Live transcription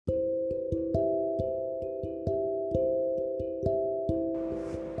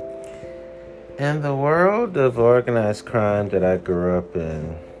In the world of organized crime that I grew up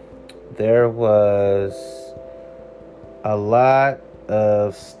in, there was a lot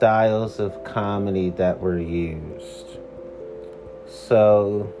of styles of comedy that were used.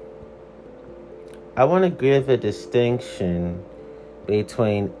 So, I want to give a distinction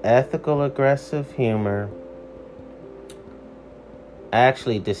between ethical aggressive humor,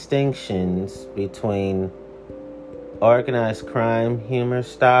 actually distinctions between organized crime humor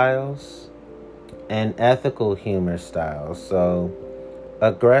styles and ethical humor styles. So,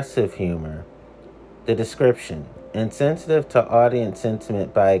 aggressive humor. The description: insensitive to audience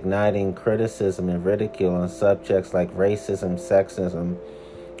sentiment by igniting criticism and ridicule on subjects like racism, sexism,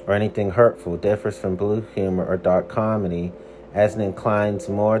 or anything hurtful, differs from blue humor or dark comedy, as it inclines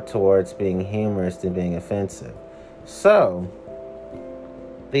more towards being humorous than being offensive. So,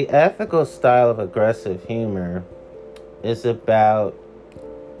 the ethical style of aggressive humor is about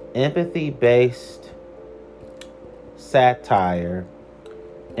empathy-based satire,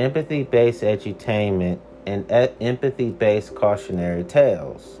 empathy-based edutainment, and empathy-based cautionary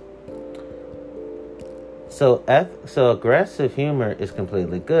tales. So aggressive humor is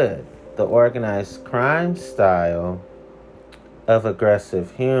completely good. The organized crime style of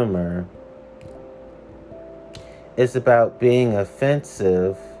aggressive humor is about being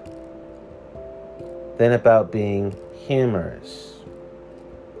offensive than about being humorous.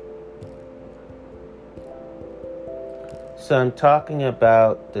 So I'm talking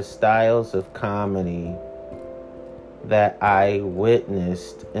about the styles of comedy that I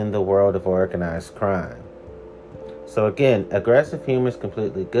witnessed in the world of organized crime. So again, aggressive humor is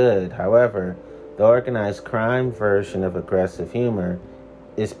completely good. However, the organized crime version of aggressive humor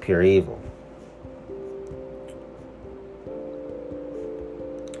is pure evil.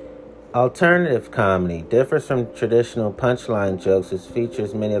 Alternative comedy differs from traditional punchline jokes, which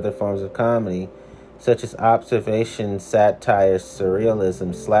features many other forms of comedy, such as observation, satire,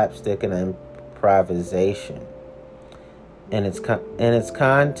 surrealism, slapstick, and improvisation. In its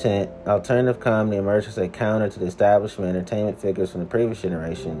content, alternative comedy emerges as a counter to the establishment entertainment figures from the previous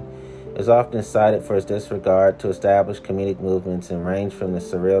generation. It is often cited for its disregard to established comedic movements and range from the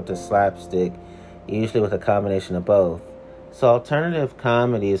surreal to slapstick, usually with a combination of both. So alternative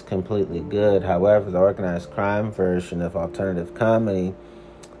comedy is completely good. However, the organized crime version of alternative comedy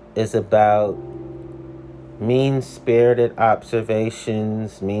is about mean-spirited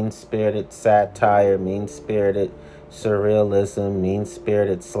observations, mean-spirited satire, mean-spirited surrealism,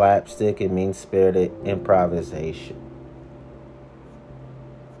 mean-spirited slapstick, and mean-spirited improvisation.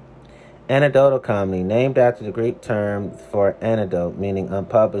 Anecdotal comedy, named after the Greek term for anecdote, meaning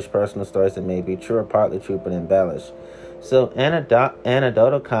unpublished personal stories that may be true or partly true but embellished. So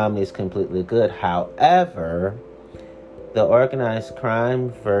anecdotal comedy is completely good. However, the organized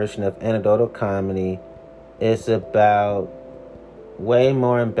crime version of anecdotal comedy is about way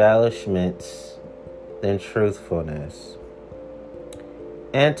more embellishments than truthfulness.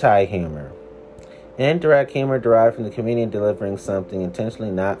 Anti-humor. Indirect humor derived from the comedian delivering something intentionally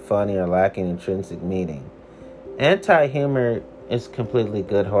not funny or lacking intrinsic meaning. Anti-humor is completely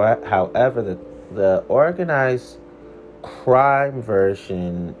good. However, the organized crime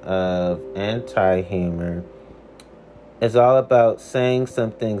version of anti-humor is all about saying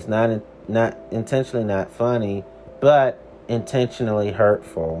something's not intentionally not funny, but intentionally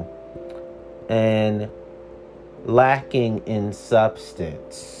hurtful and lacking in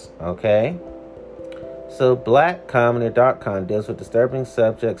substance. Okay? So black comedy or dark comedy deals with disturbing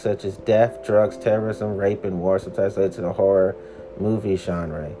subjects such as death, drugs, terrorism, rape, and war, sometimes related to the horror movie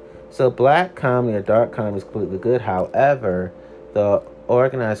genre. So black comedy or dark comedy is completely good. However, the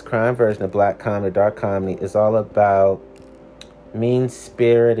organized crime version of black comedy or dark comedy is all about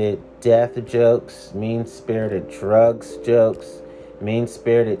mean-spirited death jokes, mean-spirited drugs jokes,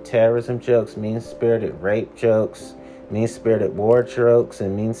 mean-spirited terrorism jokes, mean-spirited rape jokes, mean-spirited war jokes,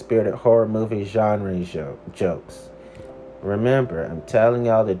 and mean-spirited horror movie genre jokes. Remember, I'm telling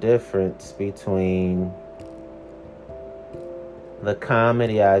y'all the difference between the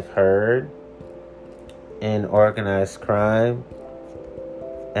comedy I've heard in organized crime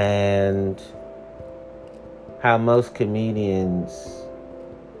and how most comedians,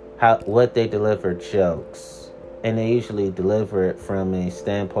 what they deliver jokes. And they usually deliver it from a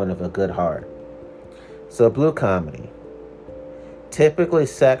standpoint of a good heart. So blue comedy. Typically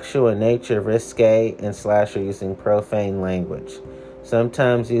sexual in nature, risque, and slasher using profane language.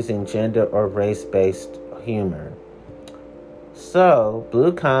 Sometimes using gender or race-based humor. So,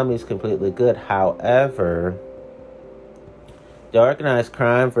 blue comedy is completely good. However, the organized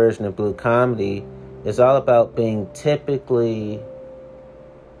crime version of blue comedy is all about being typically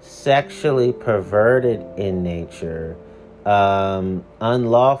sexually perverted in nature,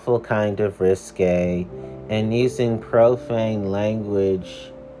 unlawful kind of risque, and using profane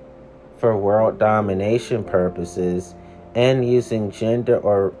language for world domination purposes, and using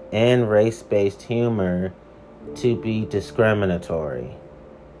gender and race-based humor to be discriminatory.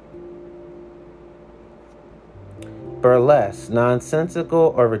 Burlesque,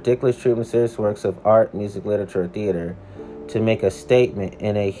 nonsensical or ridiculous treatment of serious works of art, music, literature, or theater to make a statement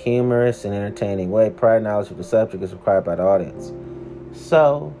in a humorous and entertaining way. Prior knowledge of the subject is required by the audience.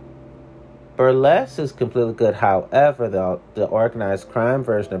 So, burlesque is completely good. However, the organized crime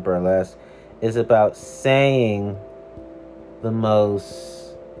version of burlesque is about saying the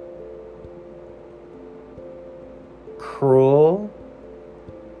most cruel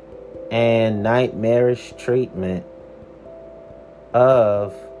and nightmarish treatment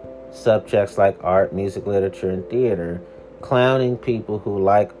of subjects like art, music, literature, and theater, clowning people who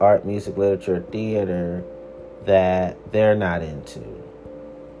like art, music, literature, theater that they're not into.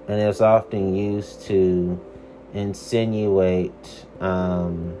 And it's often used to insinuate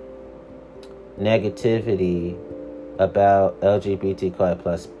negativity about LGBTQI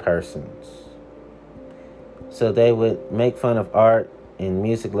plus persons. So they would make fun of art and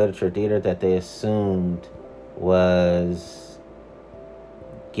music, literature, theater that they assumed was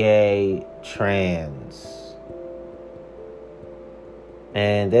gay, trans.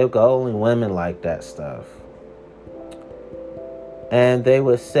 And they would go, only women like that stuff. And they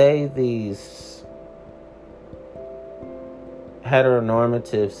would say these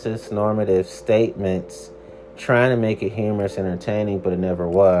heteronormative, cisnormative statements, trying to make it humorous and entertaining, but it never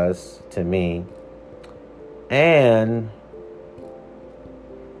was, to me. And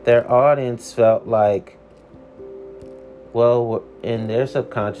their audience felt like, well, in their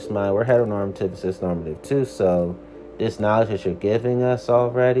subconscious mind, we're heteronormative and cisnormative too, so this knowledge that you're giving us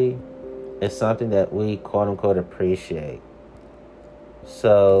already is something that we, quote-unquote, appreciate.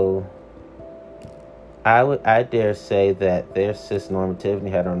 So I dare say that their cisnormativity,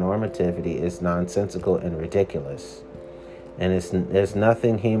 heteronormativity is nonsensical and ridiculous. And there's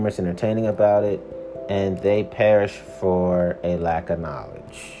nothing humorous and entertaining about it, and they perish for a lack of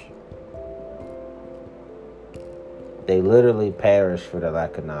knowledge. They literally perish for the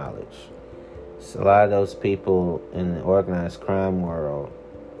lack of knowledge. So a lot of those people in the organized crime world,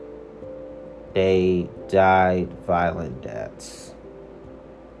 they died violent deaths.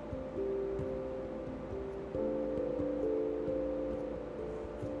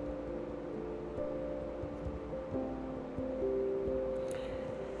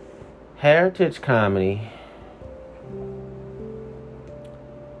 Heritage comedy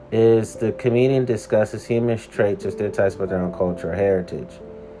is the comedian discusses humorous traits or stereotypes about their own culture or heritage.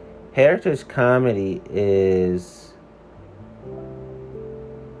 Heritage comedy is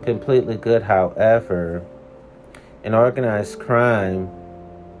completely good. However, in organized crime,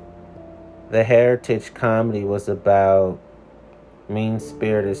 the heritage comedy was about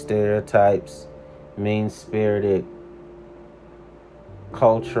mean-spirited stereotypes, mean-spirited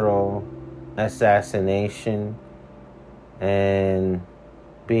cultural assassination, and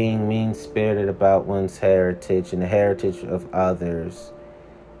being mean-spirited about one's heritage and the heritage of others.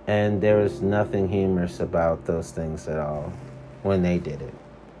 And there was nothing humorous about those things at all when they did it.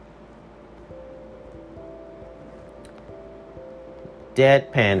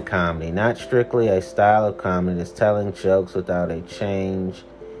 Deadpan comedy, not strictly a style of comedy that's telling jokes without a change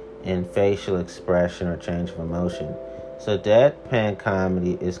in facial expression or change of emotion. So deadpan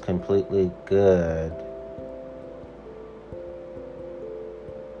comedy is completely good.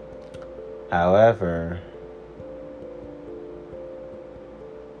 However,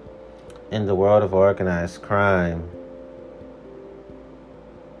 in the world of organized crime,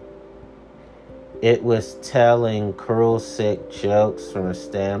 it was telling cruel, sick jokes from a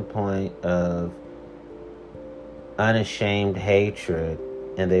standpoint of unashamed hatred,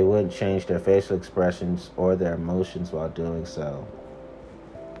 and they wouldn't change their facial expressions or their emotions while doing so.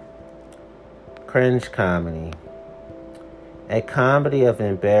 Cringe comedy. A comedy of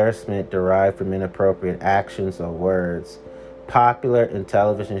embarrassment derived from inappropriate actions or words, popular in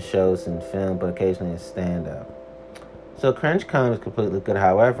television shows and film, but occasionally in stand-up. So cringe comedy is completely good.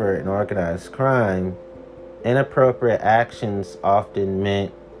 However, in organized crime, inappropriate actions often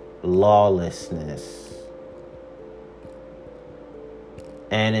meant lawlessness.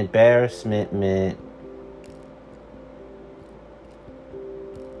 And embarrassment meant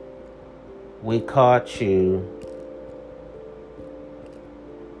we caught you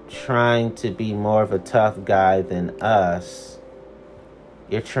trying to be more of a tough guy than us.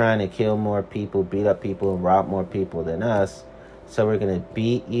 You're trying to kill more people, beat up people, and rob more people than us. So we're going to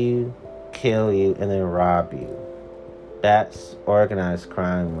beat you, kill you, and then rob you. That's organized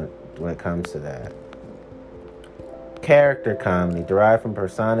crime when it comes to that. Character comedy, derived from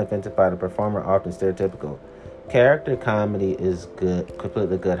persona invented by the performer, often stereotypical. Character comedy is good,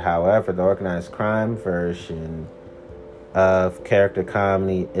 completely good. However, the organized crime version of character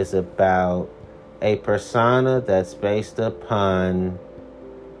comedy is about a persona that's based upon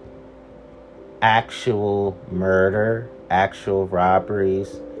actual murder, actual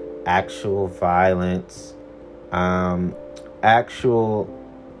robberies, actual violence, actual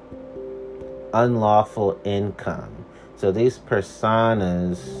unlawful income. So these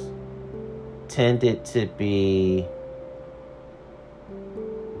personas tended to be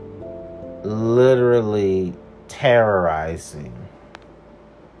literally terrorizing.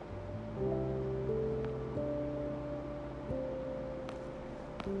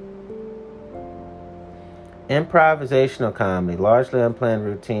 Improvisational comedy, largely unplanned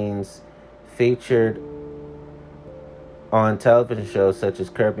routines featured on television shows such as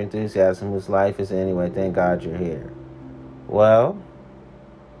Curb Your Enthusiasm, whose life is anyway, thank God you're here. Well,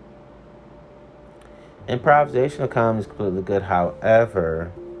 improvisational comedy is completely good.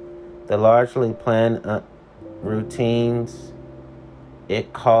 However, the largely planned routines,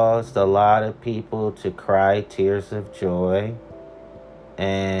 it caused a lot of people to cry tears of joy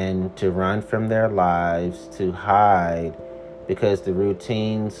and to run from their lives, to hide, because the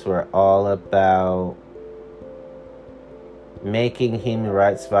routines were all about making human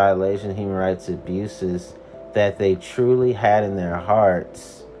rights violations, human rights abuses that they truly had in their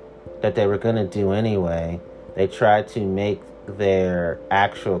hearts that they were going to do anyway. They tried to make their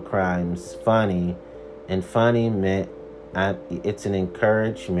actual crimes funny, and funny meant it's an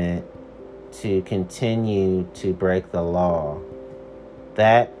encouragement to continue to break the law.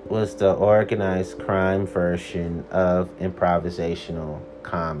 That was the organized crime version of improvisational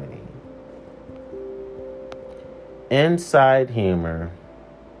comedy. Inside humor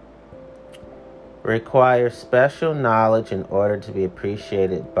requires special knowledge in order to be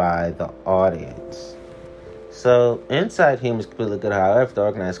appreciated by the audience. So, inside humor is completely good. However, the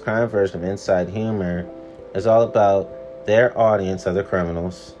organized crime version of inside humor is all about their audience, other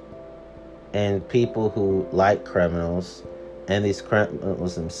criminals, and people who like criminals, and these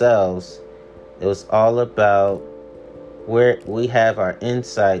criminals themselves. It was all about where we have our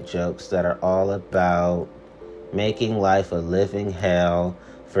inside jokes that are all about making life a living hell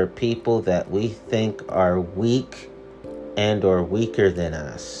for people that we think are weak and or weaker than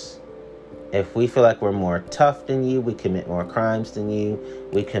us. If we feel like we're more tough than you, we commit more crimes than you,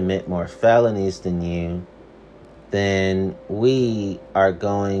 we commit more felonies than you, then we are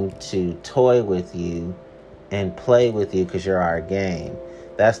going to toy with you and play with you because you're our game.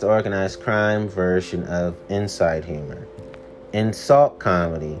 That's the organized crime version of inside humor. Insult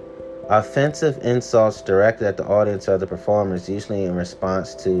comedy. Offensive insults directed at the audience or the performers, usually in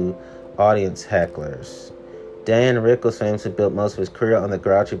response to audience hecklers. Dan Rickles famously built most of his career on the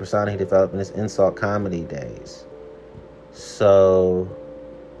grouchy persona he developed in his insult comedy days. So,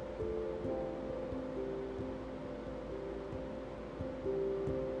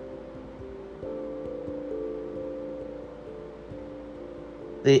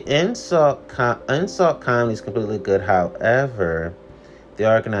 the insult comedy is completely good. However, the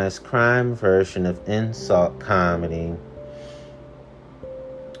organized crime version of insult comedy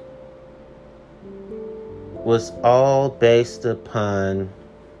was all based upon,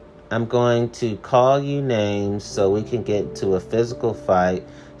 I'm going to call you names so we can get to a physical fight,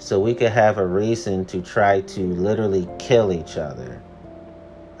 so we can have a reason to try to literally kill each other.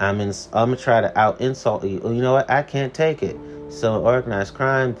 I'm going to try to out-insult you. Oh, you know what? I can't take it. So in organized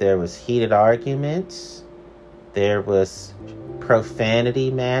crime, there was heated arguments, there was profanity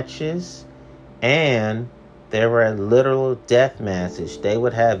matches, and there were literal death matches. They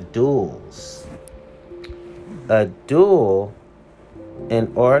would have duels. A duel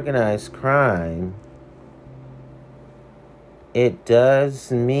in organized crime, it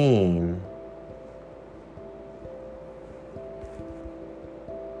does mean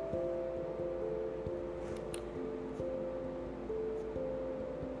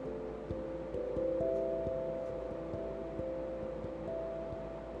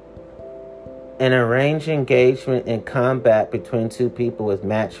an arranged engagement in combat between two people with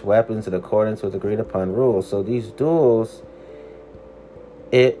matched weapons in accordance with agreed upon rules. So these duels,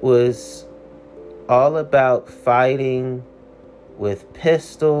 it was all about fighting with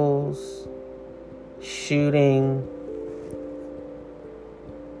pistols, shooting,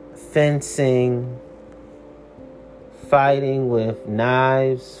 fencing, fighting with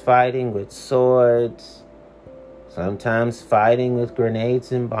knives, fighting with swords. Sometimes fighting with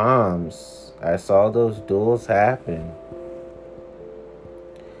grenades and bombs. I saw those duels happen.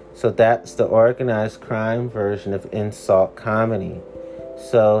 So that's the organized crime version of insult comedy.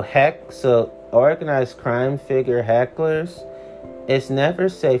 So organized crime figure hecklers, it's never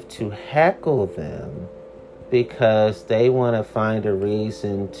safe to heckle them because they want to find a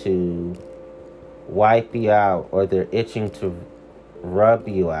reason to wipe you out, or they're itching to rub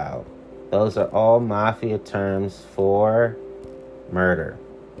you out. Those are all mafia terms for murder.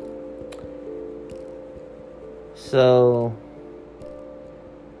 So,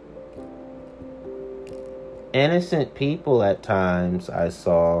 innocent people at times, I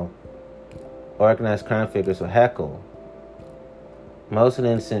saw organized crime figures would heckle. Most of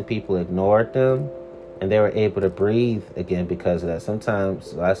the innocent people ignored them, and they were able to breathe again because of that.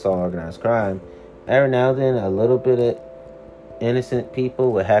 Sometimes I saw organized crime. Every now and then, a little bit of innocent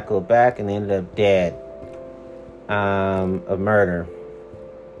people would heckle back, and they ended up dead of murder.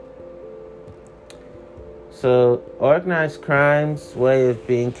 So, organized crime's way of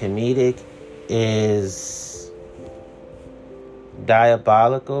being comedic is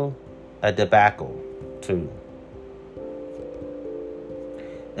diabolical, a debacle, too.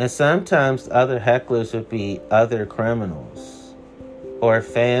 And sometimes other hecklers would be other criminals or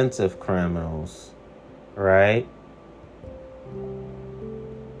fans of criminals, right?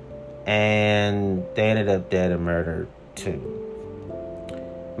 And they ended up dead and murdered too.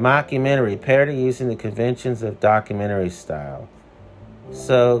 Mockumentary, parody using the conventions of documentary style.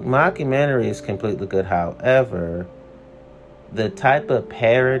 So mockumentary is completely good. However, the type of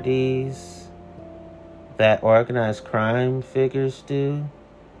parodies that organized crime figures do,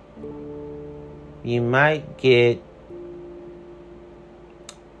 you might get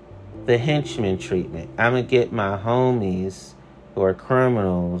the henchman treatment. I'm going to get my homies who are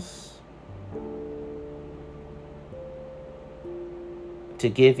criminals to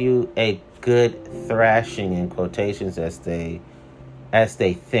give you a good thrashing, in quotations, as they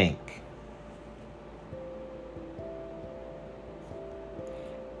think.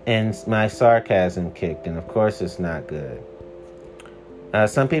 And my sarcasm kicked in. Of course it's not good.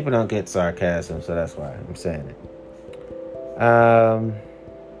 Some people don't get sarcasm, so that's why I'm saying it.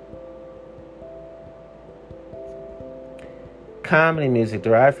 Comedy music,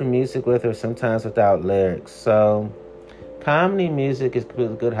 derived from music with or sometimes without lyrics. So, comedy music is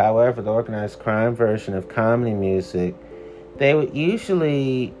completely good. However, the organized crime version of comedy music, they would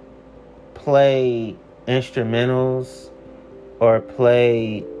usually play instrumentals or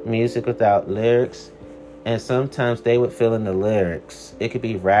play music without lyrics, and sometimes they would fill in the lyrics. It could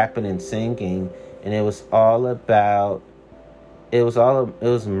be rapping and singing, and it was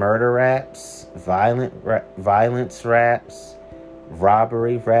murder raps, violence raps,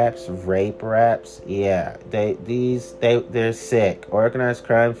 robbery raps, rape raps. Yeah, they're sick. Organized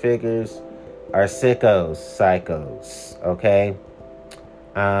crime figures are psychos, okay?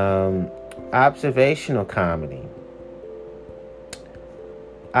 Observational comedy.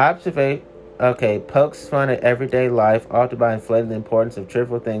 Pokes fun at everyday life, often by inflating the importance of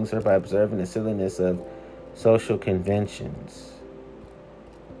trivial things or by observing the silliness of social conventions.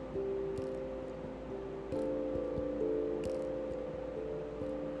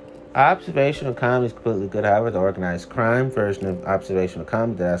 Observational comedy is completely good. However, the organized crime version of observational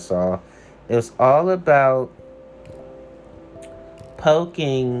comedy that I saw, it was all about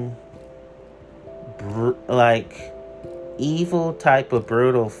poking evil type of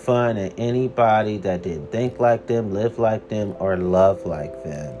brutal fun at anybody that didn't think like them, live like them, or love like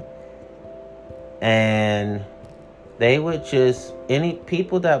them. And they would just, any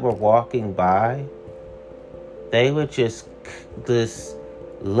people that were walking by, they would just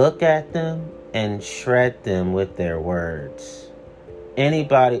look at them and shred them with their words.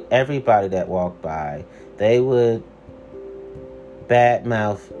 Everybody that walked by, they would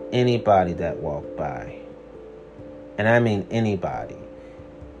badmouth anybody that walked by. And I mean anybody.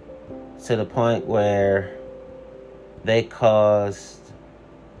 To the point where they caused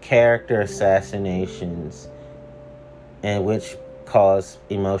character assassinations, and which caused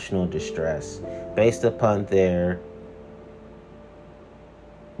emotional distress based upon their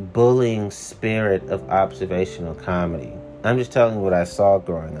bullying spirit of observational comedy. I'm just telling you what I saw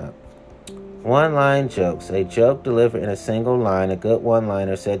growing up. One-line jokes. A joke delivered in a single line, a good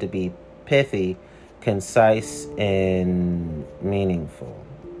one-liner said to be pithy, concise, and meaningful.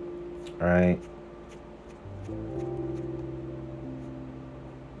 Right?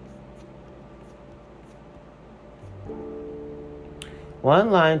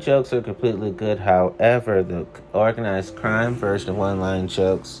 One-line jokes are completely good. However, the organized crime version of one-line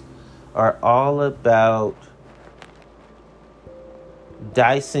jokes are all about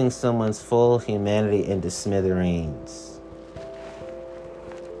dicing someone's full humanity into smithereens.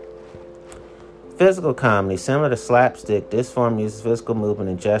 Physical comedy. Similar to slapstick, this form uses physical movement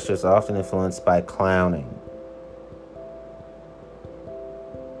and gestures often influenced by clowning.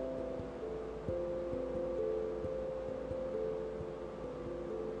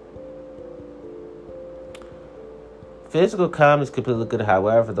 Physical comedy is completely good.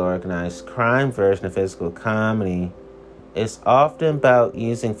 However, the organized crime version of physical comedy is often about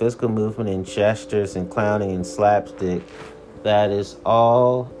using physical movement and gestures and clowning and slapstick. That is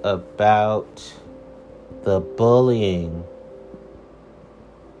all about the bullying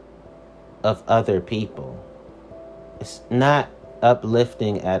of other people. It's not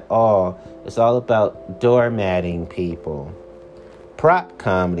uplifting at all. It's all about doormatting people. Prop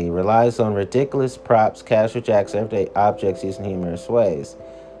comedy relies on ridiculous props, casual jokes, everyday objects used in humorous ways.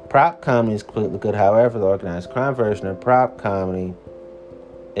 Prop comedy is completely good. However, the organized crime version of prop comedy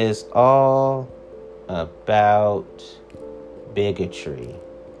is all about bigotry.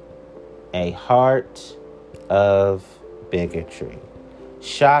 A heart of bigotry.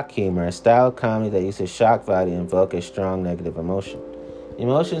 Shock humor, a style of comedy that uses shock value to invoke a strong negative emotion.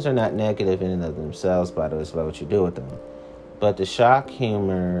 Emotions are not negative in and of themselves, by the way, it's about what you do with them. But the shock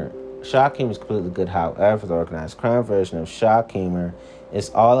humor is completely good. However, the organized crime version of shock humor is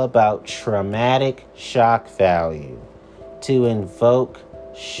all about traumatic shock value to invoke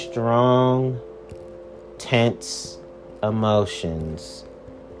strong, tense emotions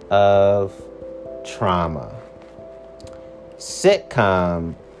of trauma.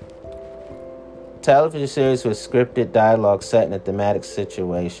 Sitcom. Television series with scripted dialogue set in a thematic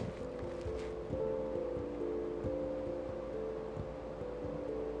situation.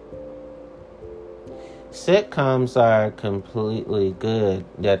 Sitcoms are completely good,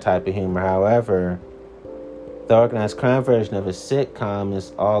 that type of humor. However, the organized crime version of a sitcom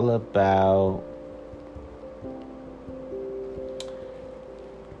is all about,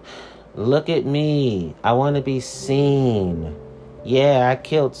 look at me, I want to be seen. Yeah, I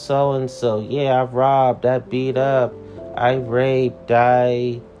killed so-and-so. Yeah, I robbed, I beat up, I raped,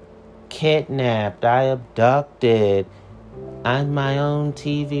 I kidnapped, I abducted. I'm my own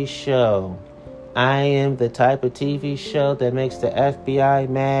TV show. I am the type of TV show that makes the FBI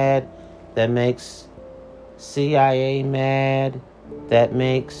mad, that makes CIA mad, that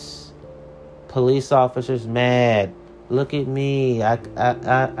makes police officers mad. Look at me.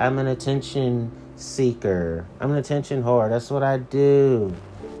 I'm an attention seeker. I'm an attention whore. That's what I do.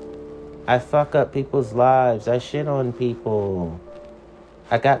 I fuck up people's lives. I shit on people.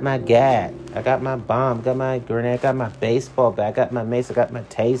 I got my gat. I got my bomb. I got my grenade. I got my baseball bat. I got my mace. I got my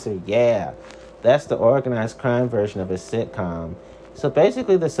taser. Yeah. That's the organized crime version of a sitcom. So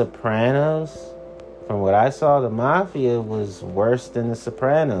basically, The Sopranos, from what I saw, the Mafia was worse than The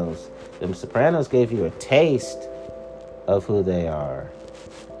Sopranos. The Sopranos gave you a taste of who they are.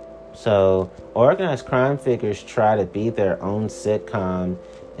 So organized crime figures try to be their own sitcom,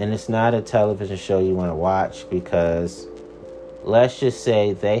 and it's not a television show you want to watch because, let's just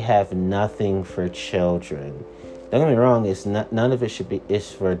say, they have nothing for children. Don't get me wrong, it's not, none of it should be,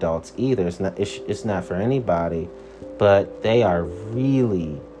 it's for adults either. It's not for anybody, but they are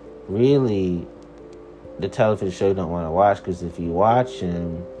really, really the television show you don't want to watch, because if you watch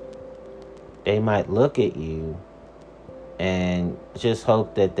them, they might look at you and just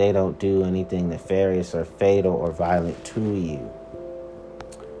hope that they don't do anything nefarious or fatal or violent to you.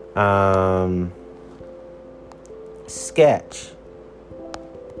 Sketch.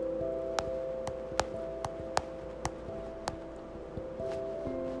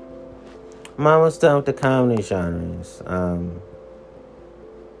 I'm almost done with the comedy genres.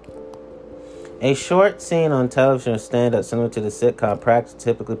 A short scene on television or stand-up similar to the sitcom practice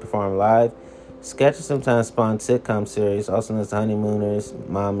typically performed live. Sketches sometimes spawn sitcom series, also known as The Honeymooners,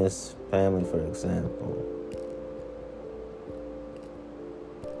 Mama's Family, for example.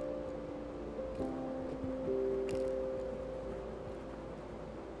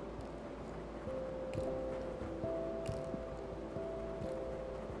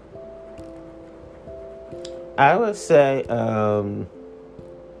 I would say,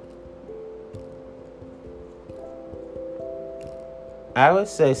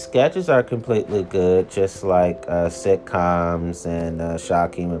 sketches are completely good, just like sitcoms and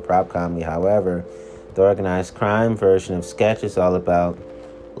shock humor, prop comedy. However, the organized crime version of sketch is all about,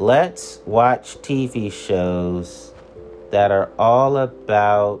 let's watch TV shows that are all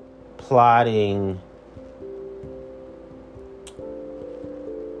about plotting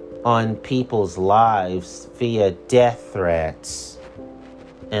on people's lives via death threats.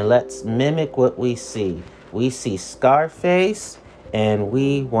 And let's mimic what we see. We see Scarface And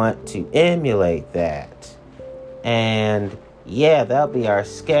we want to emulate that. And yeah, that'll be our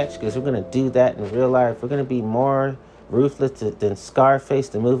sketch, because we're going to do that in real life. We're going to be more ruthless than Scarface,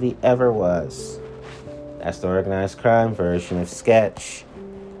 the movie, ever was. That's the organized crime version of sketch.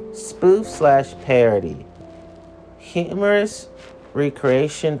 Spoof/parody. Humorous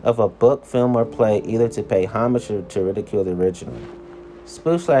recreation of a book, film, or play, either to pay homage or to ridicule the original.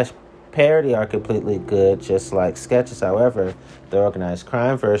 Spoof/parody are completely good, just like sketches. However, the organized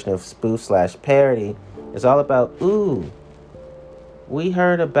crime version of spoof/parody is all about, ooh, we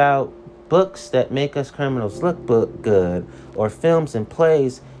heard about books that make us criminals look good, or films and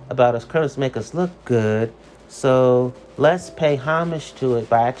plays about us criminals make us look good, so let's pay homage to it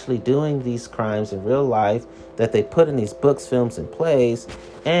by actually doing these crimes in real life that they put in these books, films, and plays,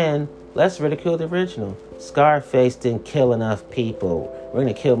 and let's ridicule the original. Scarface didn't kill enough people. We're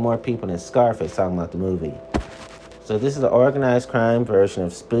going to kill more people than Scarface, talking about the movie. So this is the organized crime version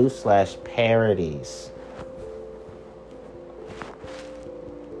of spoof/parodies.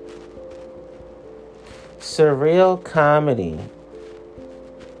 Surreal comedy.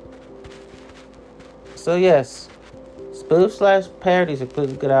 So yes, spoof/parodies are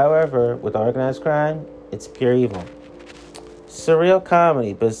completely good. However, with organized crime, it's pure evil. Surreal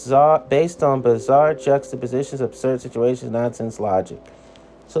comedy, based on bizarre juxtapositions, absurd situations, nonsense logic.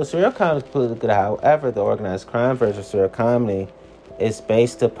 So surreal comedy is completely good. However, the organized crime version of surreal comedy is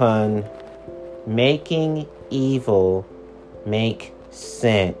based upon making evil make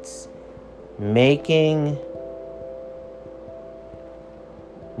sense. Making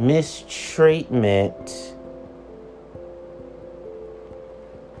mistreatment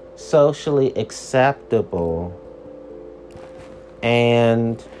socially acceptable,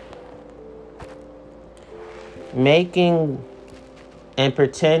 and making and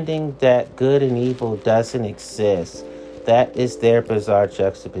pretending that good and evil doesn't exist. That is their bizarre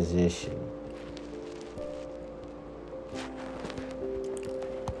juxtaposition.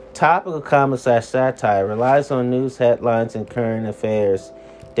 Topical comedy/satire relies on news headlines and current affairs.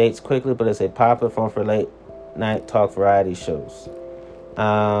 Dates quickly, but is a popular form for late night talk variety shows.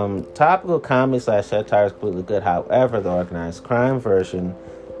 Topical comedy/satire is completely good. However, the organized crime version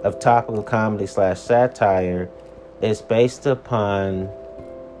of topical comedy/satire is based upon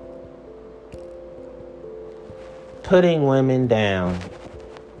putting women down,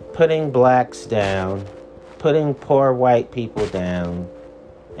 putting blacks down, putting poor white people down,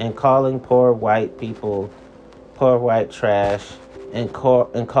 and calling poor white people poor white trash, and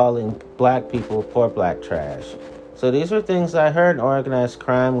calling black people poor black trash. So these were things I heard in organized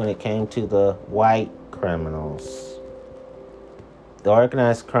crime when it came to the white criminals. The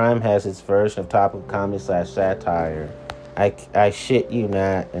organized crime has its version of topical comedy/satire. I shit you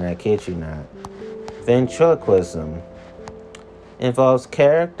not, and I kid you not. Ventriloquism involves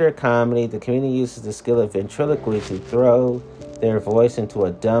character comedy. The comedian uses the skill of ventriloquy to throw their voice into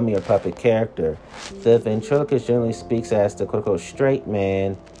a dummy or puppet character. The ventriloquist generally speaks as the quote-unquote straight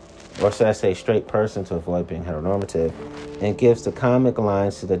man, or should I say straight person to avoid being heteronormative, and gives the comic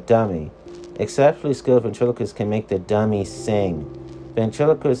lines to the dummy. Exceptionally skilled ventriloquists can make the dummy sing.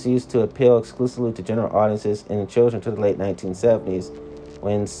 Ventriloquists used to appeal exclusively to general audiences and children until the late 1970s,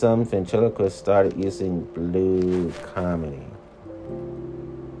 when some ventriloquists started using blue comedy.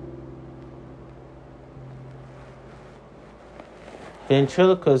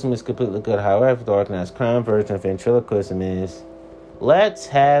 Ventriloquism is completely good. However, the organized crime version of ventriloquism is, let's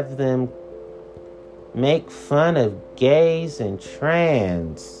have them make fun of gays and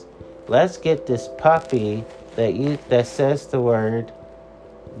trans. Let's get this puppy that says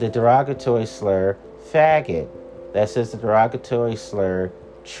the derogatory slur, faggot, that says the derogatory slur,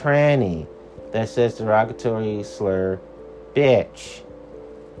 tranny, that says the derogatory slur, bitch.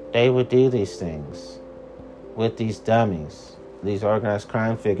 They would do these things with these dummies. These organized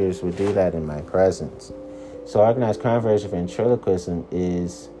crime figures would do that in my presence. So organized crime version of ventriloquism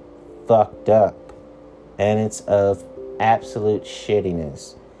is fucked up. And it's of absolute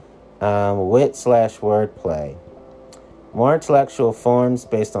shittiness. Wit/wordplay. More intellectual forms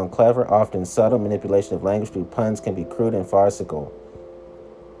based on clever, often subtle manipulation of language through puns can be crude and farcical.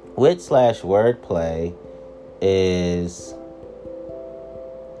 Wit/wordplay is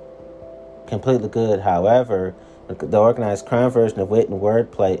completely good. However, the organized crime version of wit and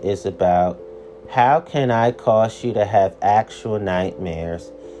wordplay is about, how can I cause you to have actual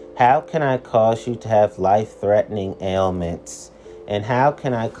nightmares? How can I cause you to have life-threatening ailments? And how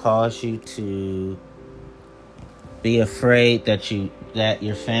can I cause you to be afraid that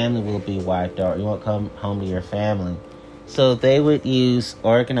your family will be wiped out, or you won't come home to your family? So they would use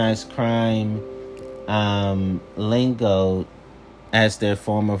organized crime lingo as their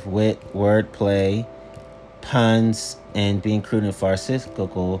form of wit, wordplay, puns, and being crude and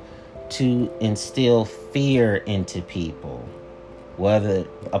farcical to instill fear into people, whether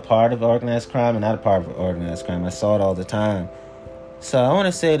a part of organized crime or not a part of organized crime. I saw it all the time. So I want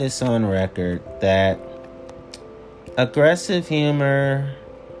to say this on record that aggressive humor,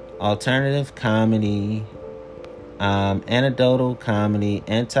 alternative comedy, anecdotal comedy,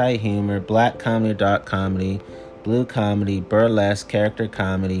 anti-humor, black comedy, dark comedy, blue comedy, burlesque, character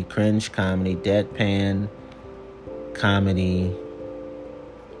comedy, cringe comedy, deadpan comedy,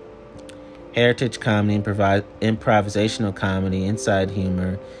 heritage comedy, improvisational comedy, inside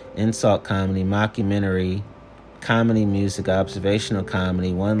humor, insult comedy, mockumentary, comedy music, observational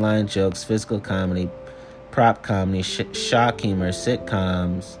comedy, one-line jokes, physical comedy, prop comedy, shock humor,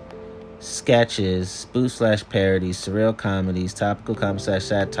 sitcoms, sketches, spoof/parodies, surreal comedies, topical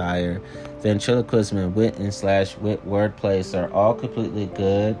comedy/satire, ventriloquism, and wit and /wit wordplays are all completely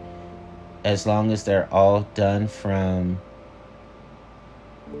good as long as they're all done from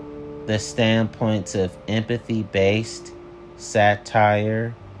the standpoints of empathy-based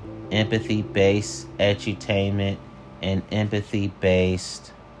satire, empathy-based edutainment, and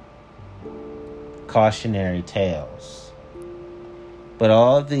empathy-based cautionary tales. But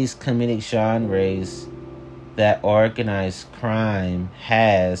all of these comedic genres that organized crime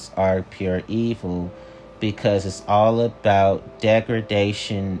has are pure evil because it's all about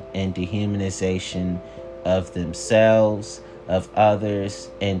degradation and dehumanization of themselves, of others,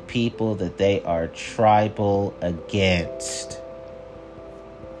 and people that they are tribal against.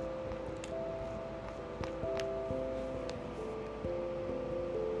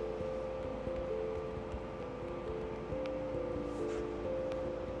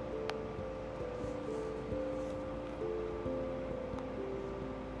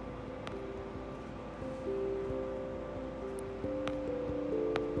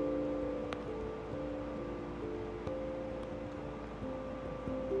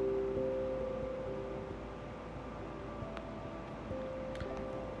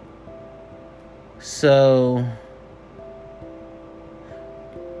 So,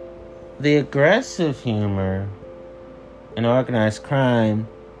 the aggressive humor in organized crime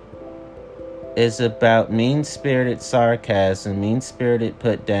is about mean-spirited sarcasm, mean-spirited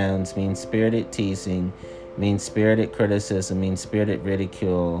put-downs, mean-spirited teasing, mean-spirited criticism, mean-spirited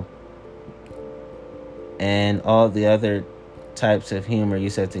ridicule, and all the other types of humor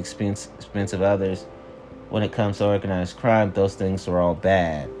used at the expense of others. When it comes to organized crime, those things are all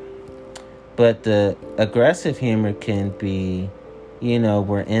bad. But the aggressive humor can be,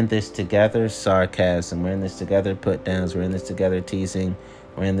 we're in this together sarcasm, we're in this together put downs, we're in this together teasing,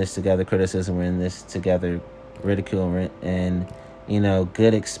 we're in this together criticism, we're in this together ridicule, and,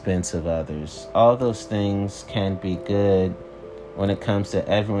 good expense of others. All those things can be good when it comes to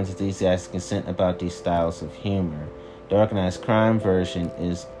everyone's enthusiastic consent about these styles of humor. The organized crime version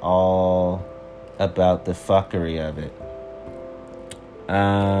is all about the fuckery of it.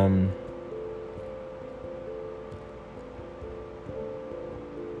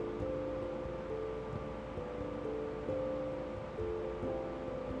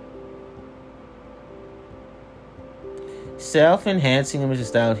 Self-enhancing image and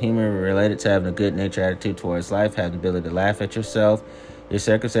style of humor are related to having a good nature attitude towards life, having the ability to laugh at yourself, your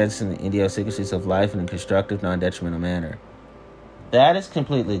circumstances, and the idiosyncrasies of life in a constructive, non-detrimental manner. That is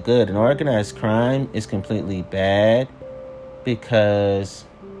completely good. And organized crime is completely bad because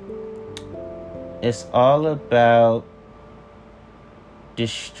it's all about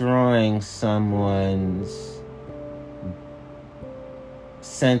destroying someone's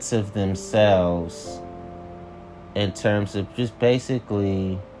sense of themselves in terms of just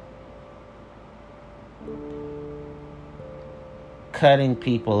basically cutting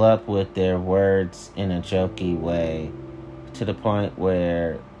people up with their words in a jokey way to the point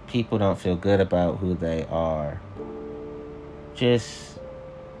where people don't feel good about who they are. Just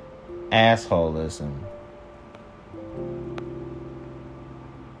assholism.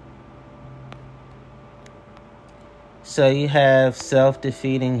 So you have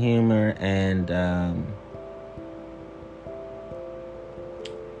self-defeating humor and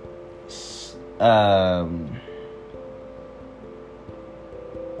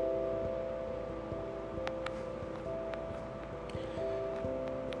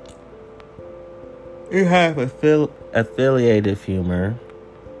you have affiliative humor.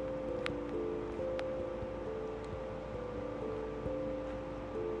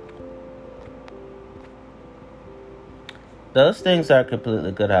 Those things are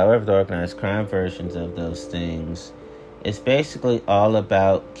completely good. However, the organized crime versions of those things, it's basically all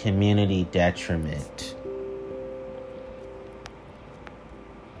about community detriment.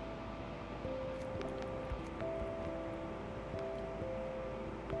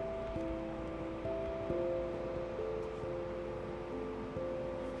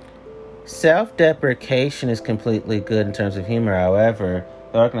 Self-deprecation is completely good in terms of humor. However,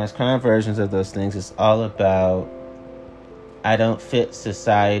 the organized crime versions of those things is all about, I don't fit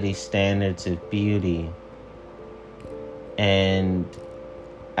society's standards of beauty, and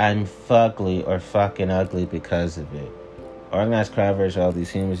I'm fugly or fucking ugly because of it. Organized crime version of all these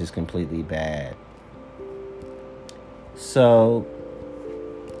humors is completely bad. So,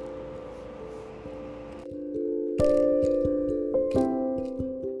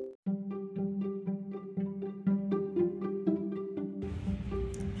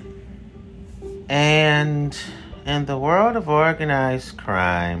 and in the world of organized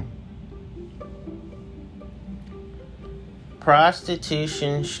crime,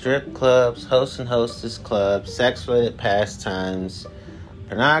 prostitution, strip clubs, host and hostess clubs, sex-related pastimes,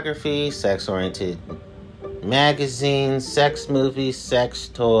 pornography, sex-oriented magazines, sex movies, sex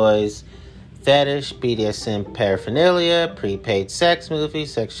toys, fetish, BDSM paraphernalia, prepaid sex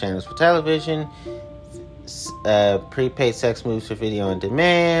movies, sex channels for television, prepaid sex movies for video on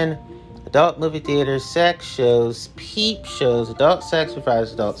demand, adult movie theaters, sex shows, peep shows, adult sex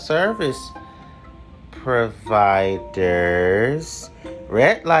providers, adult service providers,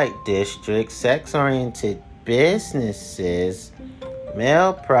 red light districts, sex-oriented businesses,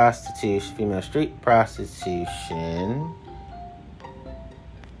 male prostitution, female street prostitution,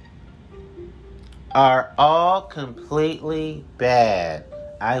 are all completely bad.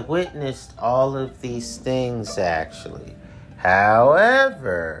 I witnessed all of these things, actually.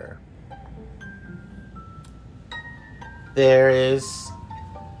 However, there is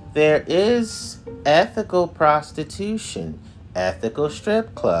ethical prostitution, ethical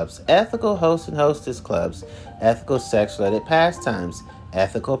strip clubs, ethical host and hostess clubs, ethical sex-related pastimes,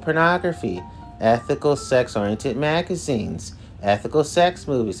 ethical pornography, ethical sex-oriented magazines, ethical sex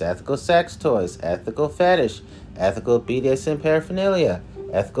movies, ethical sex toys, ethical fetish, ethical BDSM paraphernalia,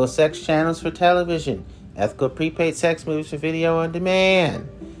 ethical sex channels for television, ethical prepaid sex movies for video on demand,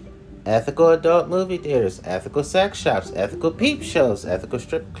 ethical adult movie theaters, ethical sex shops, ethical peep shows, ethical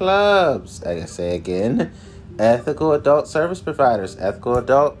strip clubs, I say again, ethical adult service providers, ethical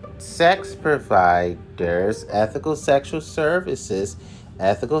adult sex providers, ethical sexual services,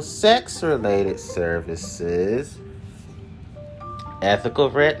 ethical sex-related services, ethical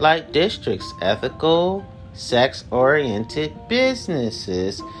red light districts, ethical sex-oriented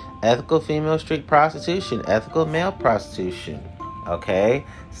businesses, ethical female street prostitution, ethical male prostitution. Okay?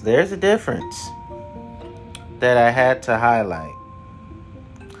 So there's a difference that I had to highlight.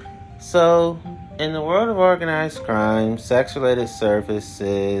 So, in the world of organized crime, sex-related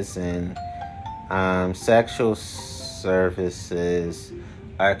services and sexual services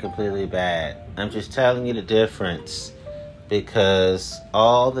are completely bad. I'm just telling you the difference, because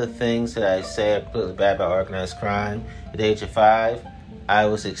all the things that I say are completely bad about organized crime, at the age of 5, I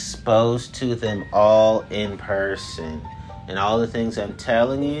was exposed to them all in person. And all the things I'm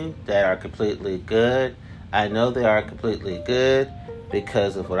telling you that are completely good, I know they are completely good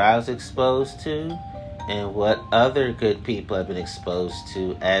because of what I was exposed to and what other good people have been exposed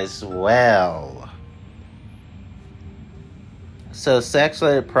to as well. So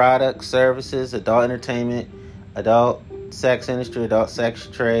sex-related products, services, adult entertainment, adult sex industry, adult sex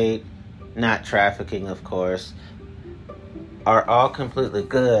trade, not trafficking, of course, are all completely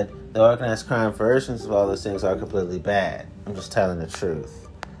good. The organized crime versions of all those things are completely bad. I'm just telling the truth.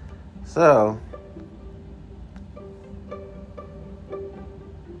 So,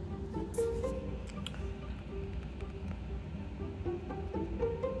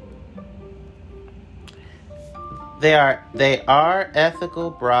 they are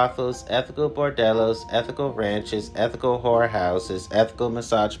ethical brothels, ethical bordellos, ethical ranches, ethical whorehouses, ethical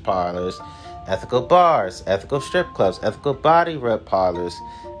massage parlors, ethical bars, ethical strip clubs, ethical body rub parlors,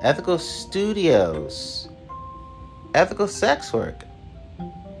 ethical studios, ethical sex work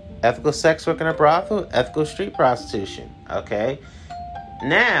in a brothel, ethical street prostitution. Okay?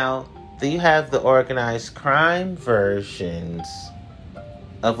 Now, you have the organized crime versions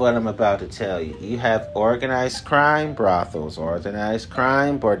of what I'm about to tell you. You have organized crime brothels, organized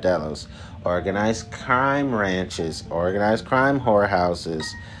crime bordellos, organized crime ranches, organized crime whorehouses,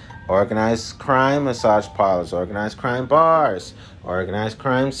 organized crime massage parlors, organized crime bars, organized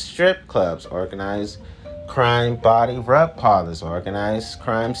crime strip clubs, organized crime body rub parlors, organized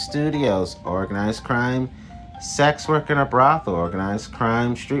crime studios, organized crime sex work in a brothel, organized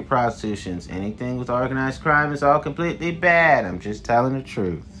crime street prostitutions. Anything with organized crime is all completely bad. I'm just telling the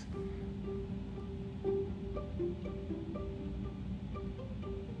truth.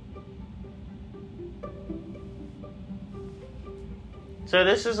 So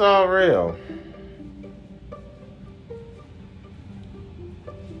this is all real.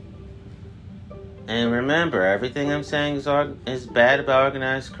 And remember, everything I'm saying is bad about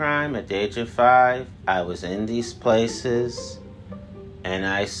organized crime. At the age of 5, I was in these places and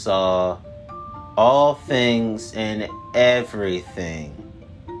I saw all things and everything.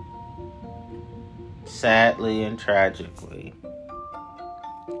 Sadly and tragically.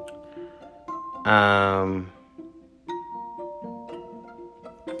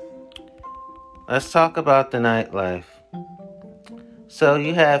 Let's talk about the nightlife. So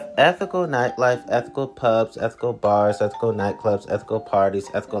you have ethical nightlife, ethical pubs, ethical bars, ethical nightclubs, ethical parties,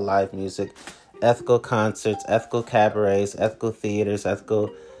 ethical live music, ethical concerts, ethical cabarets, ethical theaters,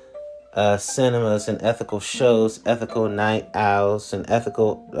 ethical cinemas and ethical shows, ethical night owls, and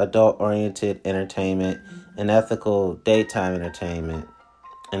ethical adult-oriented entertainment, and ethical daytime entertainment,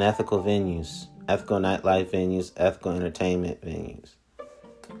 and ethical venues, ethical nightlife venues, ethical entertainment venues.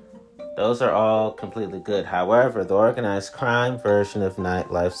 Those are all completely good. However, the organized crime version of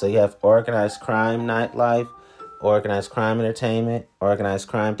nightlife, so you have organized crime nightlife, organized crime entertainment, organized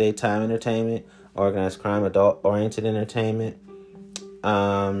crime daytime entertainment, organized crime adult-oriented entertainment,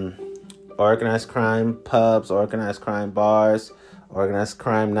 organized crime pubs, organized crime bars, organized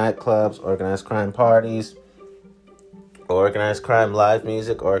crime nightclubs, organized crime parties, organized crime live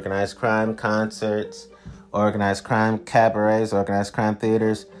music, organized crime concerts, organized crime cabarets, organized crime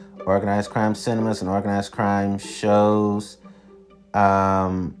theaters, organized crime cinemas, and organized crime shows.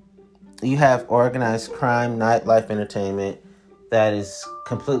 You have organized crime nightlife entertainment that is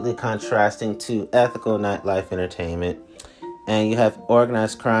completely contrasting to ethical nightlife entertainment. And you have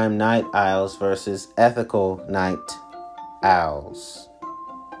organized crime night owls versus ethical night owls.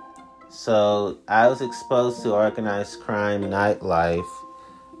 So I was exposed to organized crime nightlife,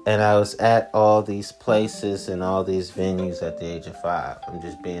 and I was at all these places and all these venues at the age of 5. I'm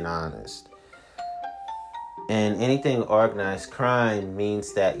just being honest. And anything organized crime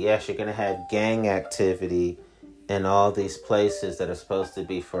means that, yes, you're going to have gang activity in all these places that are supposed to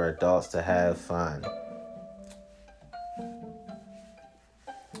be for adults to have fun.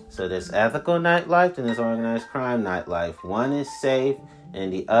 So there's ethical nightlife and there's organized crime nightlife. One is safe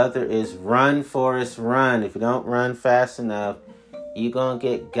and the other is run, Forrest, run. If you don't run fast enough, you're going to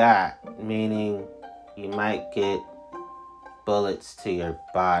get got, meaning you might get bullets to your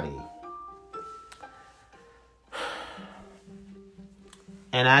body.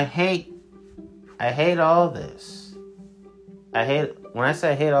 And I hate all this. When I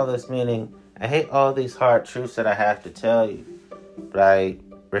say I hate all this, meaning I hate all these hard truths that I have to tell you. But I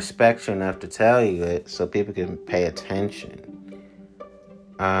respect you enough to tell you it so people can pay attention.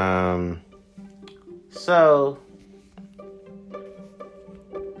 So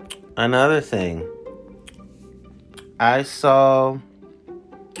another thing, I saw,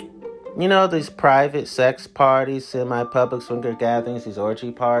 these private sex parties, semi-public swinger gatherings, these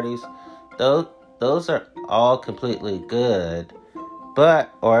orgy parties. Those are all completely good,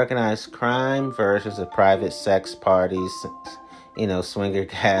 but organized crime versions of private sex parties, swinger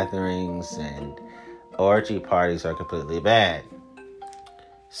gatherings and orgy parties are completely bad.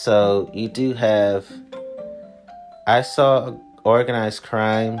 So you do have, I saw organized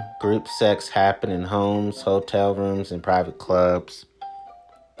crime, group sex happen in homes, hotel rooms, and private clubs.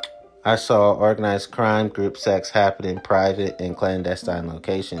 I saw organized crime, group sex happen in private and clandestine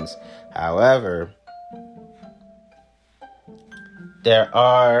locations. However, there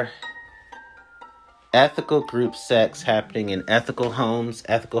are ethical group sex happening in ethical homes,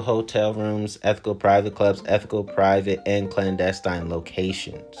 ethical hotel rooms, ethical private clubs, ethical private and clandestine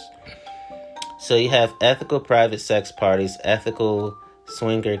locations. So you have ethical private sex parties, ethical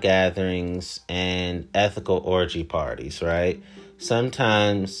swinger gatherings, and ethical orgy parties, right?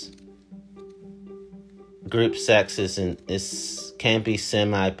 Sometimes group sex can be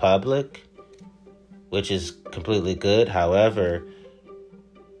semi-public, which is completely good. However,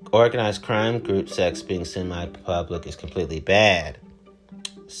 organized crime group sex being semi-public is completely bad.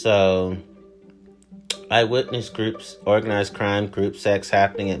 So I witnessed organized crime group sex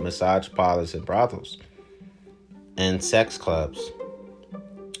happening at massage parlors and brothels and sex clubs,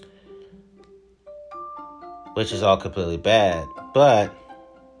 which is all completely bad. But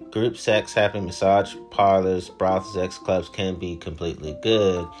group sex happening in massage parlors, brothels, sex clubs can be completely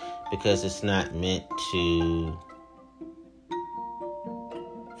good because it's not meant to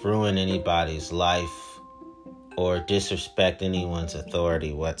ruin anybody's life or disrespect anyone's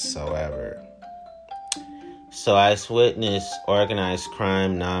authority whatsoever. So I witnessed organized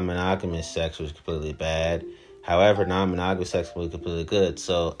crime, non-monogamous sex was completely bad. However, non-monogamous sex was completely good.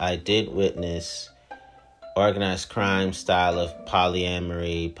 So I did witness organized crime style of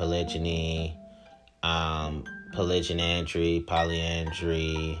polyamory, polygyny, polygynandry,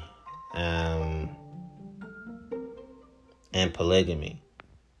 polyandry, and polygamy.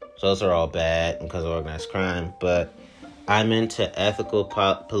 So those are all bad because of organized crime, but I'm into ethical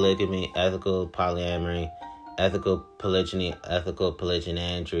polygamy, ethical polyamory, ethical polygyny, ethical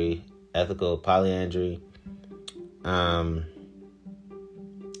polyandry, ethical polyandry.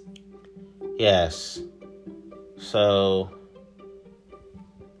 Yes. So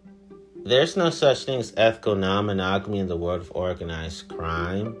there's no such thing as ethical non-monogamy in the world of organized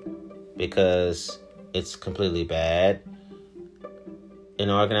crime because it's completely bad in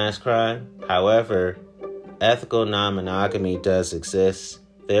organized crime. However, ethical non-monogamy does exist.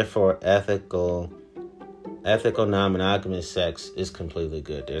 Therefore, ethical non-monogamous sex is completely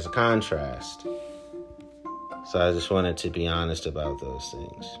good. There's a contrast. So I just wanted to be honest about those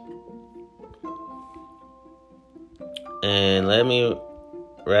things. And let me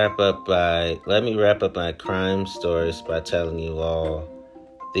wrap up my crime stories by telling you all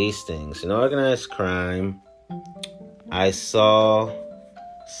these things. In organized crime, I saw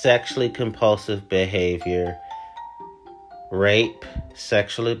sexually compulsive behavior, rape,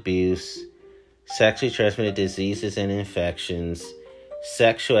 sexual abuse, sexually transmitted diseases and infections,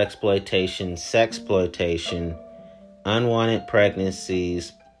 sexual exploitation, sexploitation, unwanted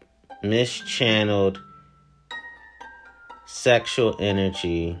pregnancies, mischanneled sexual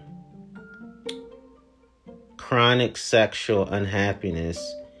energy, chronic sexual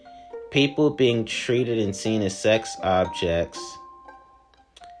unhappiness, people being treated and seen as sex objects,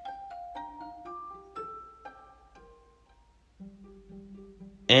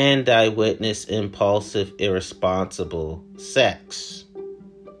 and I witnessed impulsive, irresponsible sex.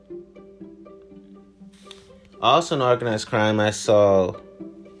 Also in organized crime, I saw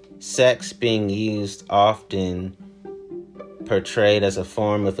sex being used often portrayed as a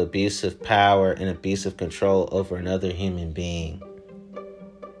form of abusive power and abusive control over another human being.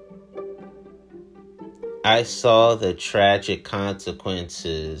 I saw the tragic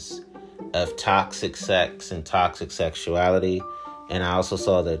consequences of toxic sex and toxic sexuality, and I also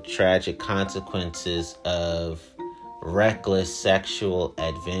saw the tragic consequences of reckless sexual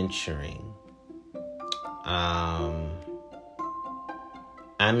adventuring.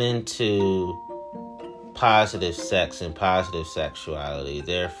 I'm into positive sex and positive sexuality.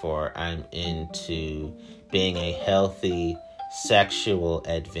 Therefore, I'm into being a healthy sexual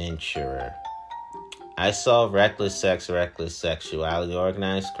adventurer. I saw reckless sex, reckless sexuality,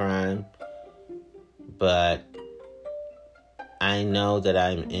 organized crime, but I know that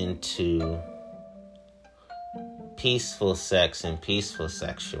I'm into peaceful sex and peaceful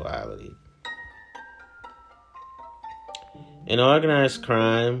sexuality. In organized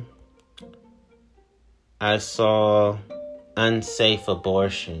crime, I saw unsafe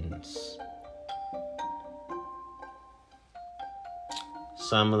abortions.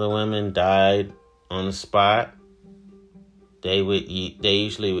 Some of the women died on the spot. They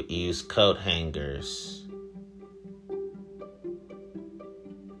usually would use coat hangers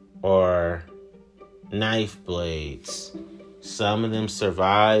or knife blades. Some of them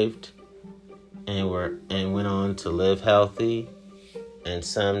survived and went on to live healthy, and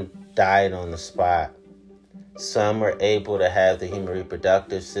some died on the spot. Some were able to have the human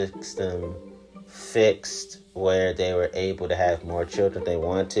reproductive system fixed where they were able to have more children they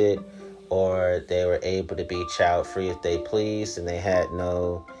wanted, or they were able to be child-free if they pleased, and they had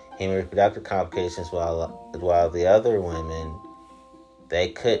no human reproductive complications, while the other women, they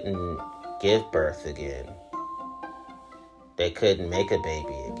couldn't give birth again. They couldn't make a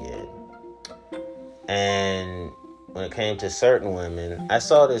baby again. And when it came to certain women, I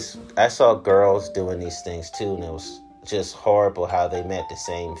saw girls doing these things too, and it was just horrible how they met the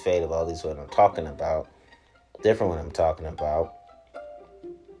same fate of all these women I'm talking about. Different one I'm talking about.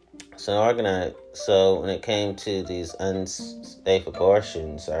 So when it came to these unsafe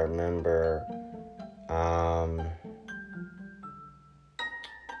abortions, I remember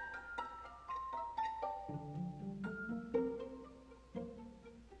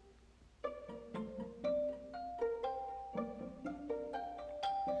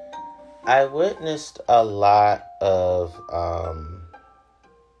I witnessed a lot of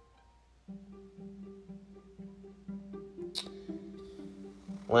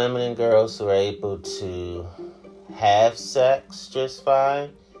women and girls who were able to have sex just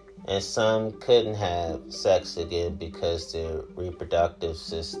fine, and some couldn't have sex again because their reproductive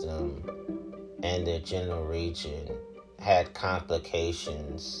system and their genital region had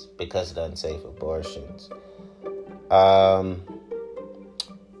complications because of unsafe abortions.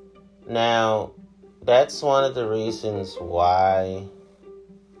 Now, that's one of the reasons why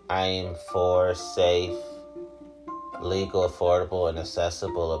I am for safe legal, affordable, and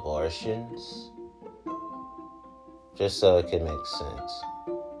accessible abortions, just so it can make sense.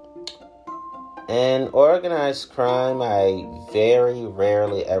 In organized crime, I very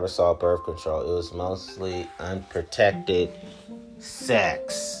rarely ever saw birth control. It was mostly unprotected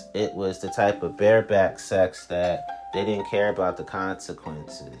sex. It was the type of bareback sex that they didn't care about the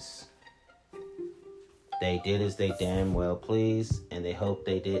consequences. They did as they damn well pleased, and they hoped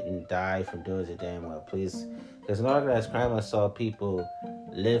they didn't die from doing as they damn well pleased. Because in organized crime, I saw people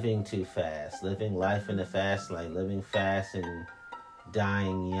living too fast, living life in the fast lane, living fast and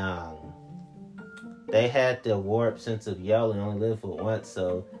dying young. They had the warped sense of yo, and only live for once,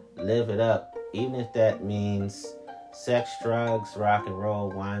 so live it up. Even if that means sex, drugs, rock and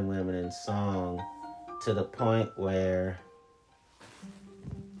roll, wine, women, and song, to the point where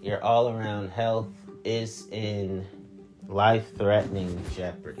your all-around health is in life-threatening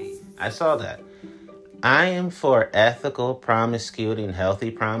jeopardy. I saw that. I am for ethical promiscuity and healthy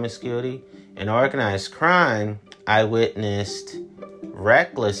promiscuity. In organized crime, I witnessed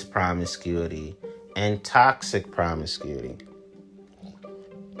reckless promiscuity and toxic promiscuity.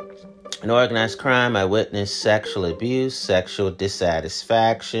 In organized crime, I witnessed sexual abuse, sexual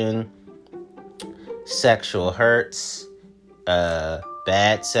dissatisfaction, sexual hurts,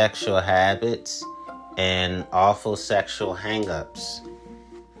 bad sexual habits, and awful sexual hang-ups.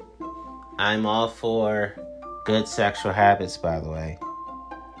 I'm all for good sexual habits, by the way.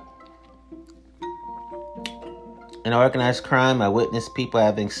 In organized crime, I witnessed people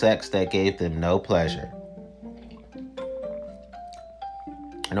having sex that gave them no pleasure.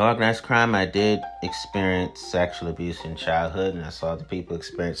 In organized crime, I did experience sexual abuse in childhood, and I saw the people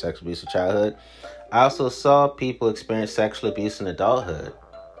experience sexual abuse in childhood. I also saw people experience sexual abuse in adulthood.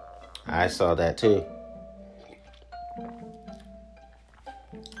 I saw that too.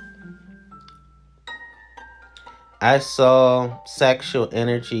 I saw sexual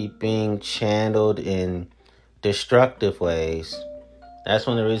energy being channeled in destructive ways. That's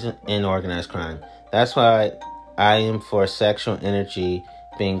one of the reasons in organized crime. That's why I am for sexual energy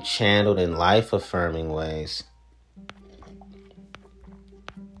being channeled in life-affirming ways.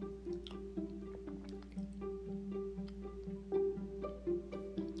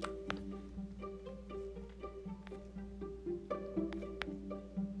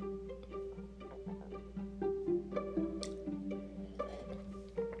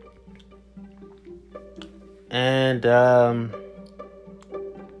 And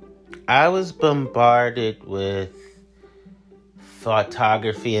I was bombarded with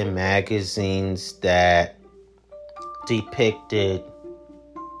photography and magazines that depicted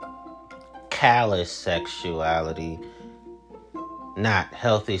callous sexuality, not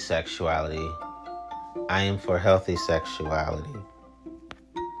healthy sexuality. I am for healthy sexuality.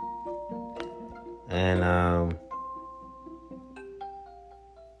 And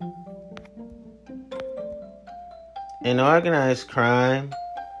in organized crime,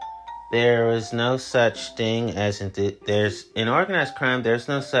 there is no such thing as in organized crime. There's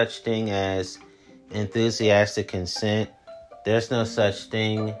no such thing as enthusiastic consent. There's no such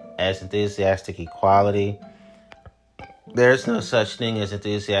thing as enthusiastic equality. There's no such thing as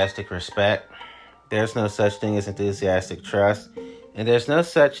enthusiastic respect. There's no such thing as enthusiastic trust, and there's no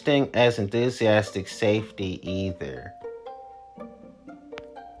such thing as enthusiastic safety either.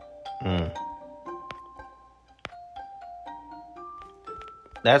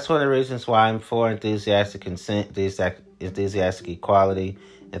 That's one of the reasons why I'm for enthusiastic consent, enthusiastic equality,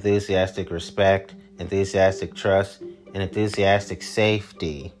 enthusiastic respect, enthusiastic trust, and enthusiastic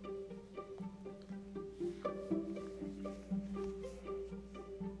safety.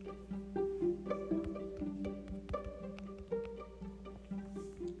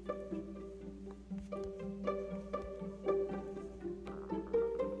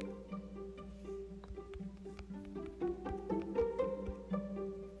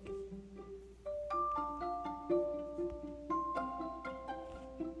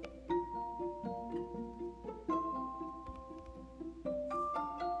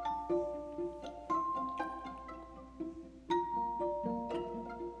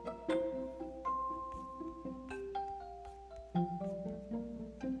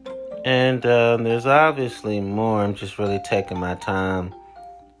 And there's obviously more. I'm just really taking my time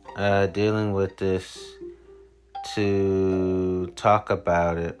dealing with this to talk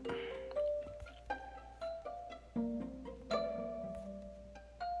about it.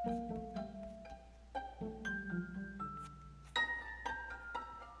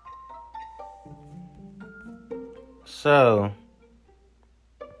 So,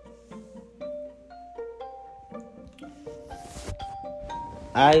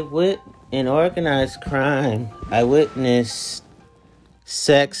 In organized crime, I witnessed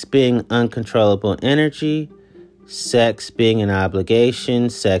sex being uncontrollable energy, sex being an obligation,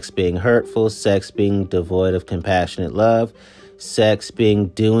 sex being hurtful, sex being devoid of compassionate love, sex being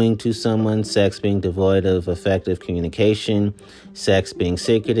doing to someone, sex being devoid of effective communication, sex being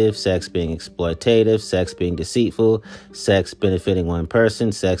secretive, sex being exploitative, sex being deceitful, sex benefiting one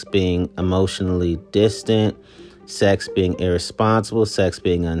person, sex being emotionally distant, sex being irresponsible, sex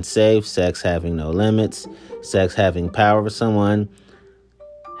being unsafe, sex having no limits, sex having power over someone,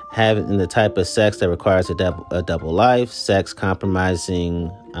 having the type of sex that requires a double life, sex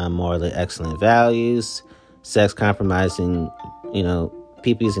compromising morally excellent values, sex compromising,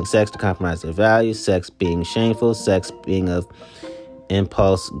 people using sex to compromise their values, sex being shameful, sex being of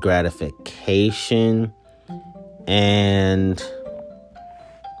impulse gratification, and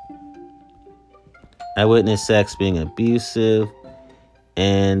I witnessed sex being abusive,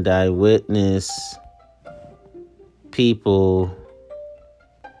 and I witnessed people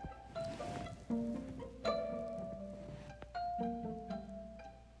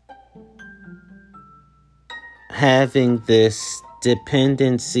having this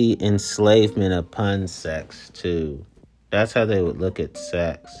dependency enslavement upon sex too. That's how they would look at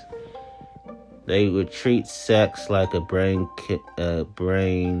sex. They would treat sex like a brain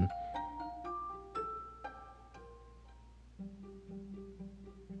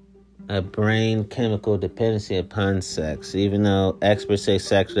chemical dependency upon sex. Even though experts say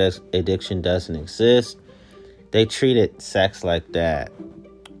sex addiction doesn't exist, they treated sex like that.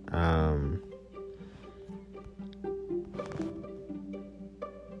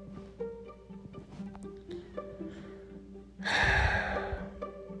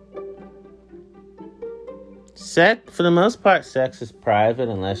 For the most part, sex is private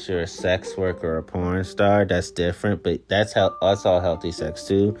unless you're a sex worker or a porn star. That's different, but that's all healthy sex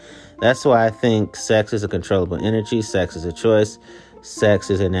too. That's why I think sex is a controllable energy. Sex is a choice. Sex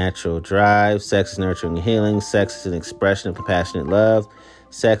is a natural drive. Sex is nurturing and healing. Sex is an expression of compassionate love.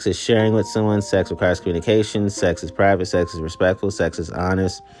 Sex is sharing with someone. Sex requires communication. Sex is private. Sex is respectful. Sex is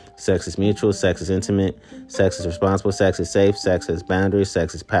honest. Sex is mutual. Sex is intimate. Sex is responsible. Sex is safe. Sex has boundaries.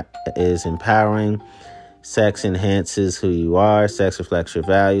 Sex is empowering. Sex enhances who you are. Sex reflects your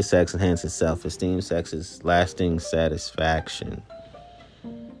value. Sex enhances self-esteem. Sex is lasting satisfaction.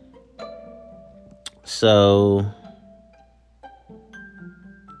 So,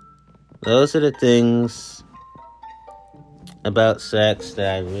 those are the things about sex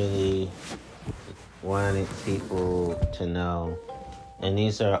that I really wanted people to know. And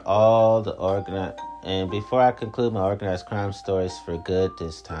these are all the and before I conclude my organized crime stories for good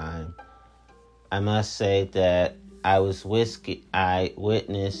this time, I must say that I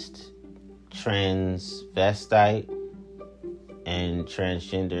witnessed transvestite and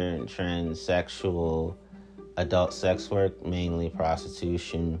transgender and transsexual adult sex work, mainly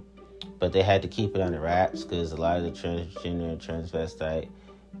prostitution. But they had to keep it under wraps because a lot of the transgender, transvestite,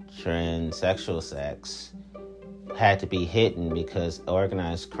 transsexual sex had to be hidden because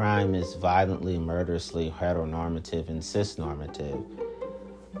organized crime is violently, murderously heteronormative and cisnormative.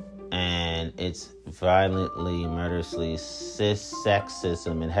 And it's violently, murderously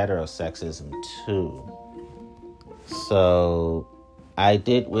cis-sexism and heterosexism too. So I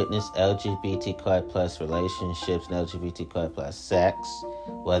did witness LGBTQI plus relationships and LGBTQI plus sex,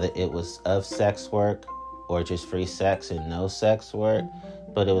 whether it was of sex work or just free sex and no sex work,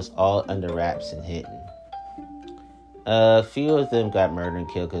 but it was all under wraps and hidden. A few of them got murdered and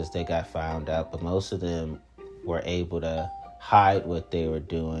killed because they got found out, but most of them were able to hide what they were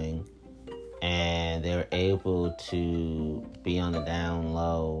doing, and they were able to be on the down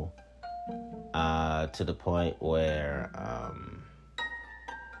low to the point where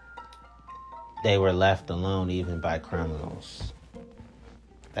they were left alone even by criminals.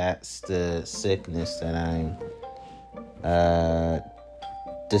 That's the sickness that I'm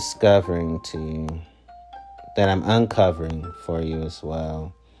discovering to you, that I'm uncovering for you as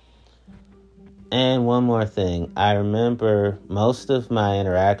well. And one more thing, I remember most of my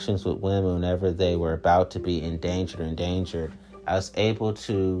interactions with women whenever they were about to be endangered, I was able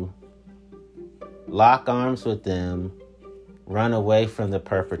to lock arms with them, run away from the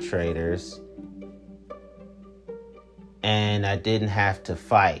perpetrators, and I didn't have to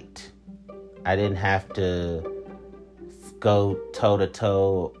fight. I didn't have to go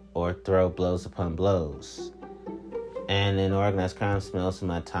toe-to-toe or throw blows upon blows. And in organized crime, most of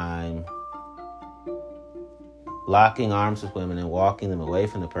my time locking arms with women and walking them away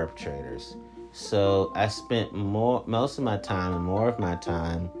from the perpetrators. So I spent most of my time and more of my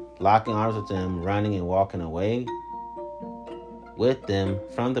time locking arms with them, running and walking away with them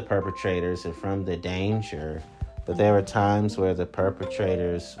from the perpetrators and from the danger. But there were times where the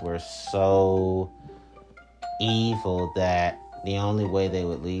perpetrators were so evil that the only way they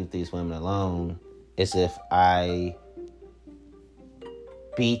would leave these women alone is if I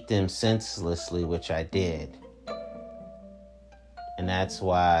beat them senselessly, which I did. And that's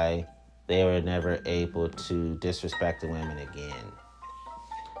why they were never able to disrespect the women again.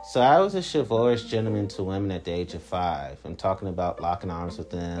 So I was a chivalrous gentleman to women at the age of 5. I'm talking about locking arms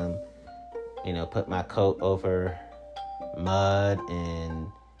with them, put my coat over mud, and,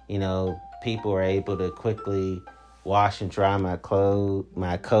 people were able to quickly wash and dry my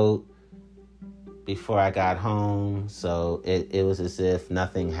coat before I got home. So it was as if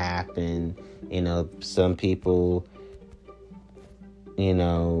nothing happened. Some people,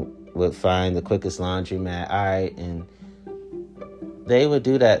 would find the quickest laundromat. All right, and they would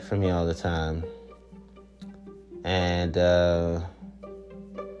do that for me all the time. And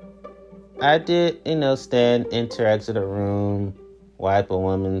I did, enter, exit a room, wipe a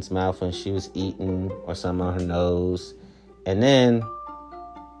woman's mouth when she was eating or something on her nose. And then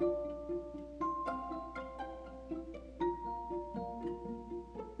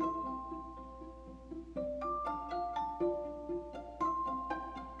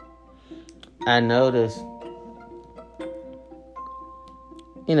I noticed,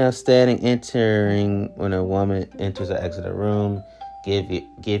 entering when a woman enters or exits a room, give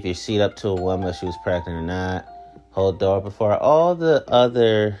your seat up to a woman if she was pregnant or not, hold door before all the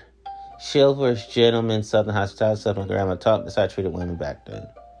other chivalrous gentlemen, Southern hospitality, Southern grandma talk. That's how I treated women back then.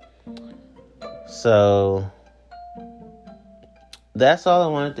 So that's all I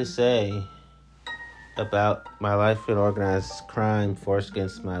wanted to say about my life in organized crime forced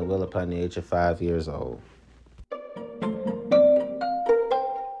against my will upon the age of 5 years old.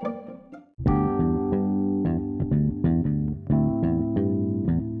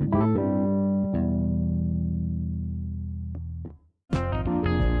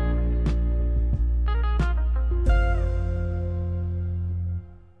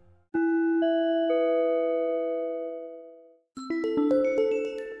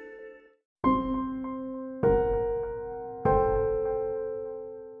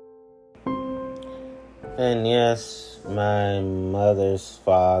 And yes, my mother's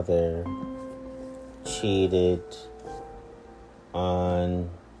father cheated on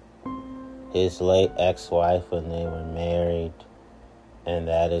his late ex-wife when they were married. And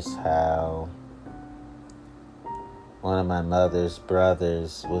that is how one of my mother's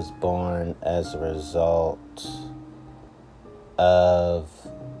brothers was born as a result of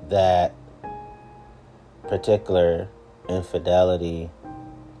that particular infidelity.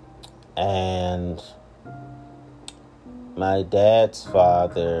 And my dad's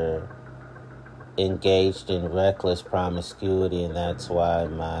father engaged in reckless promiscuity, and that's why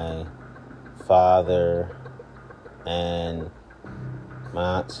my father and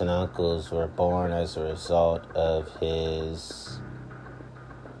my aunts and uncles were born as a result of his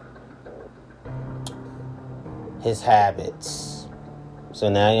habits. So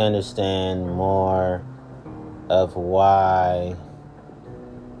now you understand more of why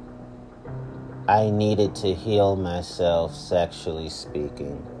I needed to heal myself, sexually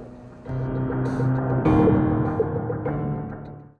speaking.